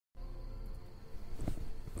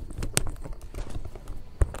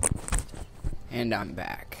And I'm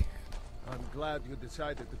back. I'm glad you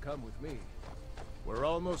decided to come with me. We're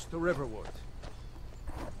almost to Riverwood.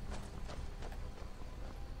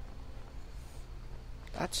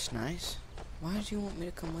 That's nice. Why did you want me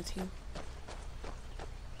to come with you?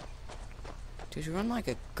 Dude, you run like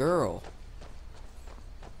a girl.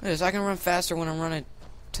 Look at this, I can run faster when I'm running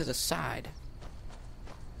to the side.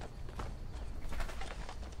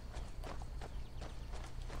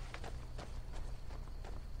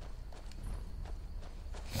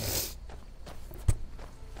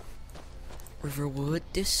 Riverwood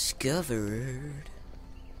discovered.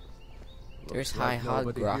 There's High Hog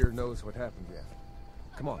Nobody Rock. here knows what happened yet.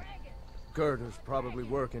 Come on. Gerda's probably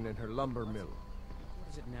working in her lumber mill. What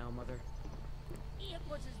is it now, Mother? It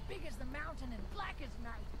was as big as the mountain and black as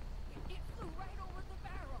night. It flew right over the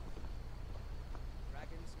barrel.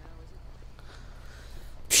 Dragons now,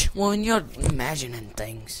 is it? Psh, well, you're imagining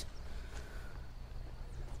things.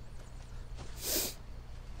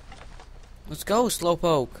 Let's go,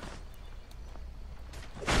 Slowpoke.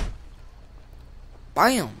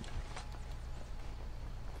 Bam!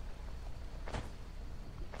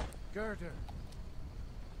 Gerda.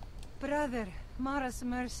 Brother, Mara's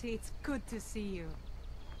mercy, it's good to see you.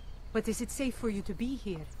 But is it safe for you to be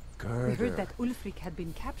here? Gerda. We heard that Ulfric had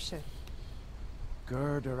been captured.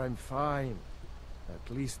 Gerda, I'm fine. At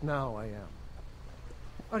least now I am.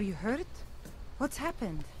 Are you hurt? What's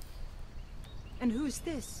happened? And who's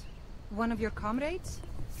this? One of your comrades?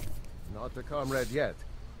 Not a comrade yet,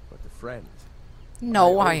 but a friend.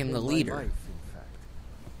 No, I owe am him the my leader. life, in fact.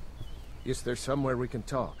 Is there somewhere we can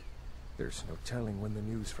talk? There's no telling when the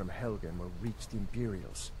news from Helgen will reach the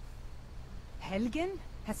Imperials. Helgen?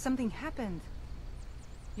 Has something happened?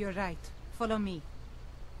 You're right. Follow me.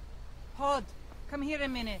 Hod, come here a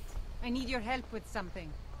minute. I need your help with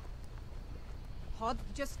something. Hod,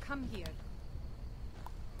 just come here.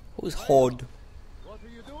 Who's Hod? What are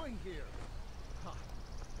you doing here?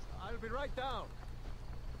 I'll be right down.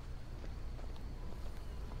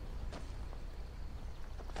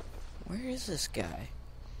 Where is this guy?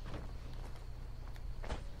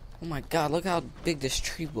 Oh my god, look how big this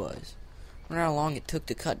tree was. I wonder how long it took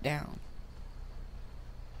to cut down.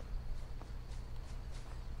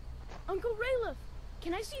 Uncle Rayleigh,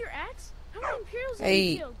 can I see your axe? How many Imperials have Hey.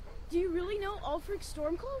 you killed? Do you really know Ulfric's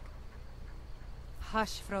Stormcloak?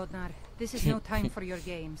 Hush, Frodnar. This is no time for your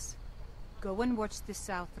games. Go and watch the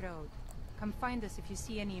South Road. Come find us if you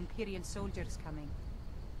see any Imperial soldiers coming.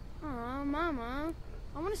 Aw, Mama.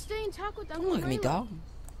 I want to stay and talk with Don't Uncle look at me, Rayleigh. dog.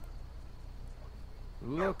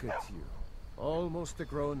 Look at you. Almost a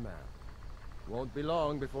grown man. Won't be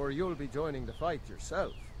long before you'll be joining the fight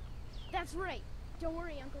yourself. That's right. Don't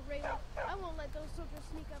worry, Uncle Rayleigh. I won't let those soldiers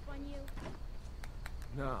sneak up on you.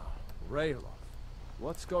 Now, Rayloff,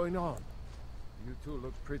 what's going on? You two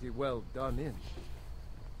look pretty well done in.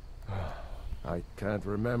 I can't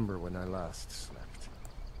remember when I last slept.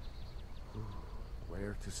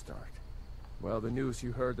 Where to start? Well, the news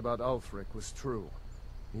you heard about Ulfric was true.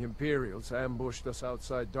 The Imperials ambushed us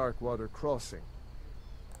outside Darkwater Crossing.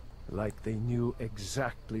 Like they knew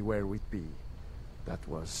exactly where we'd be. That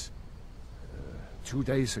was 2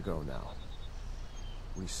 days ago now.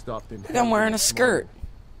 We stopped in. Look, I'm wearing a this skirt. morning,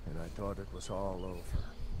 and I thought it was all over.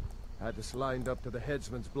 Had us lined up to the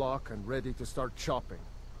headsman's block and ready to start chopping.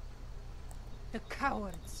 The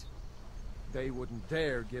cowards. They wouldn't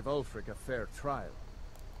dare give Ulfric a fair trial.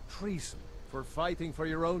 Treason for fighting for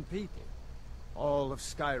your own people. All of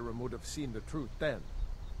Skyrim would have seen the truth then.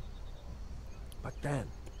 But then,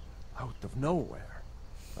 out of nowhere,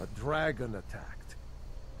 a dragon attacked.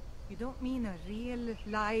 You don't mean a real,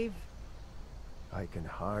 live... I can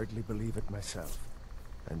hardly believe it myself.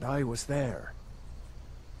 And I was there.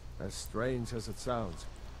 As strange as it sounds,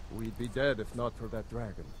 we'd be dead if not for that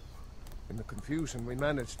dragon. In the confusion, we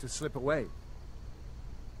managed to slip away.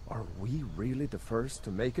 Are we really the first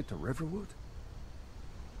to make it to Riverwood?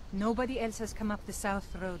 Nobody else has come up the South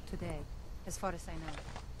Road today, as far as I know.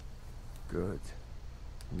 Good.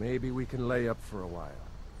 Maybe we can lay up for a while.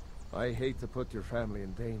 I hate to put your family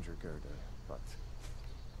in danger, Gerda, but...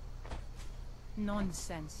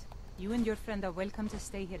 Nonsense. You and your friend are welcome to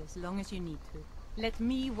stay here as long as you need to. Let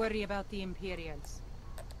me worry about the Imperials.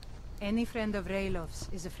 Any friend of Rayloff's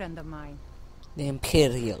is a friend of mine. The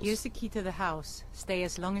Imperials. Here's the key to the house. Stay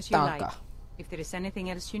as long as you Danke. like. If there is anything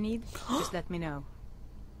else you need, just let me know.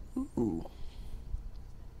 Ooh.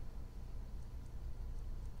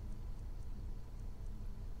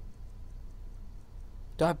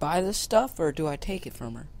 Do I buy this stuff or do I take it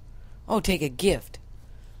from her? Oh, take a gift.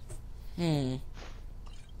 Lockpicks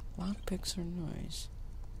are nice.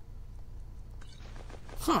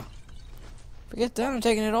 Huh. Forget that, I'm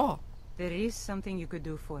taking it all. There is something you could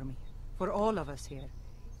do for me. For all of us here.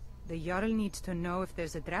 The Jarl needs to know if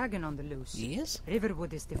there's a dragon on the loose. Yes?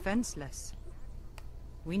 Riverwood is defenseless.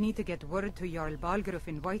 We need to get word to Jarl Balgruuf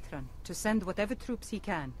in Whiterun to send whatever troops he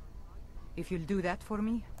can. If you'll do that for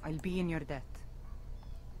me, I'll be in your debt.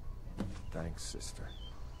 Thanks, sister.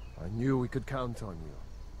 I knew we could count on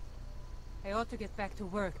you. I ought to get back to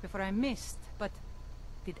work before I missed, but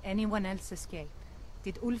did anyone else escape?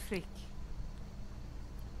 Did Ulfric?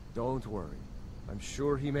 Don't worry. I'm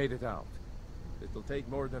sure he made it out. It'll take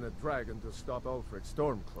more than a dragon to stop Ulfric's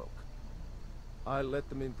Stormcloak. I'll let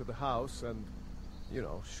them into the house and, you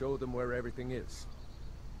know, show them where everything is.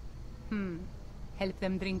 Help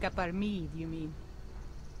them drink up our mead, you mean?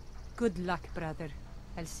 Good luck, brother.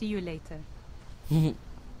 I'll see you later.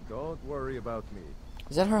 Don't worry about me.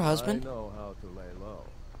 Is that her husband? I know how to lay low.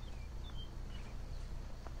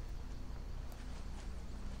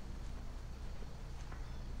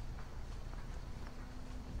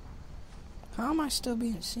 How am I still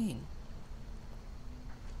being seen?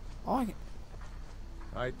 Oh,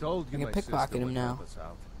 I told you I can my pickpocket sister him would now. help us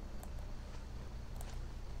out.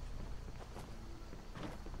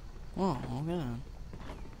 oh, okay.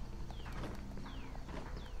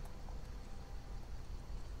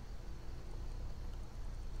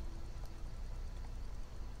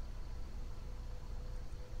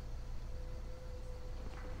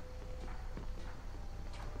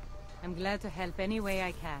 I'm glad to help any way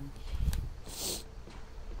I can.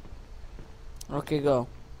 Okay, go.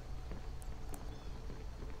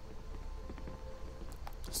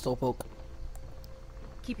 Still poke.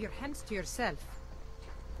 Keep your hands to yourself.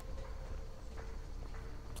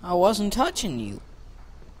 I wasn't touching you.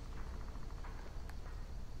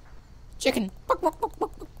 Chicken.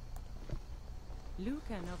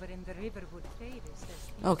 Lucan over in the Riverwood traders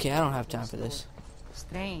says... Okay, I don't have time for this.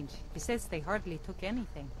 Strange. He says they hardly took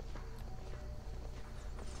anything.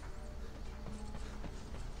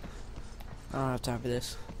 I don't have time for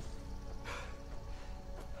this.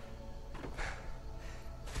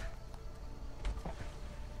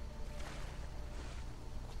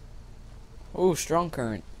 Oh, strong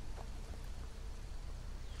current.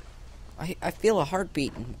 I feel a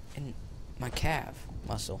heartbeat in my calf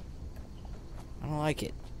muscle. I don't like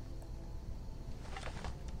it.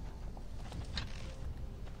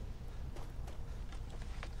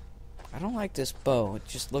 I don't like this bow. It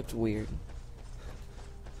just looked weird.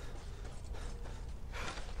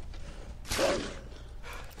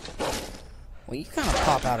 Well, you kind of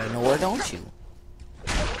pop out of nowhere, don't you?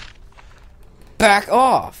 Back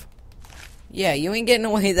off! Yeah, you ain't getting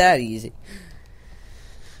away that easy.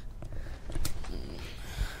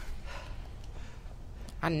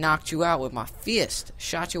 I knocked you out with my fist,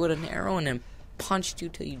 shot you with an arrow, and then punched you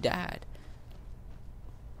till you died.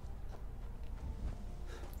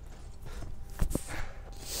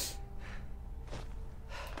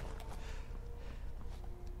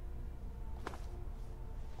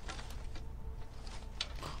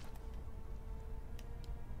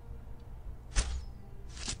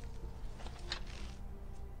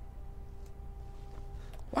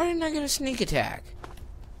 Why didn't I get a sneak attack?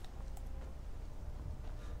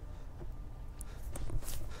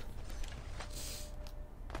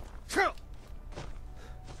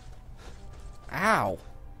 Ow.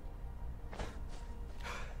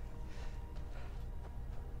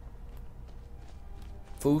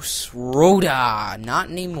 Foos Rhoda. Not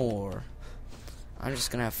anymore. I'm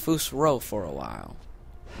just gonna have Foos Ro for a while.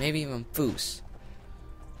 Maybe even Foos.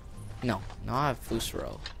 No, I have Foos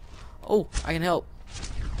Ro. Oh, I can help.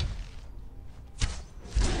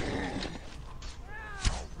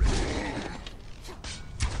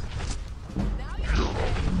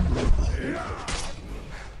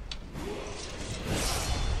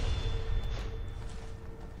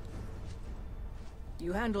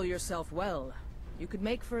 You handle yourself well. You could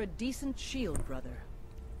make for a decent shield, brother.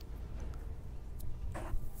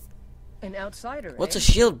 An outsider, What's eh? a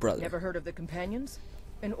shield, brother? Never heard of the Companions?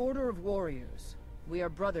 An order of warriors. We are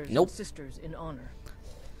brothers Nope. and sisters in honor.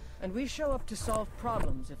 And we show up to solve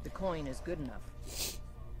problems if the coin is good enough.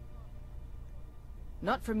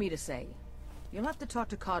 Not for me to say. You'll have to talk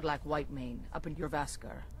to Codlac Whitemane up in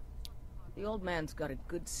Jorvaskar. The old man's got a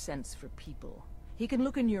good sense for people. He can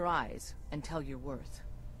look in your eyes and tell your worth.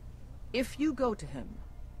 If you go to him,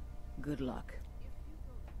 good luck.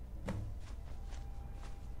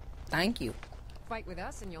 Thank you. Fight with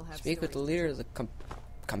us and you'll have Speak with the stories. leader of the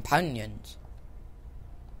companions.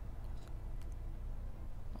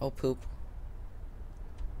 Oh, poop.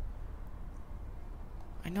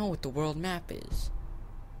 I know what the world map is.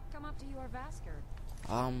 Come up to your Vasker.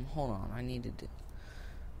 Hold on. I needed to...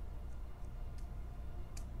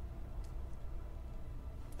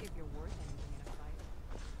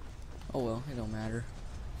 Oh well, it don't matter.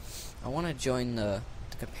 I want to join the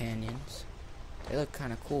companions. They look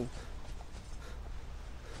kind of cool.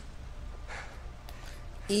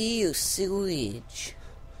 Ew, sewage.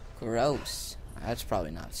 Gross. That's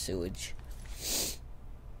probably not sewage.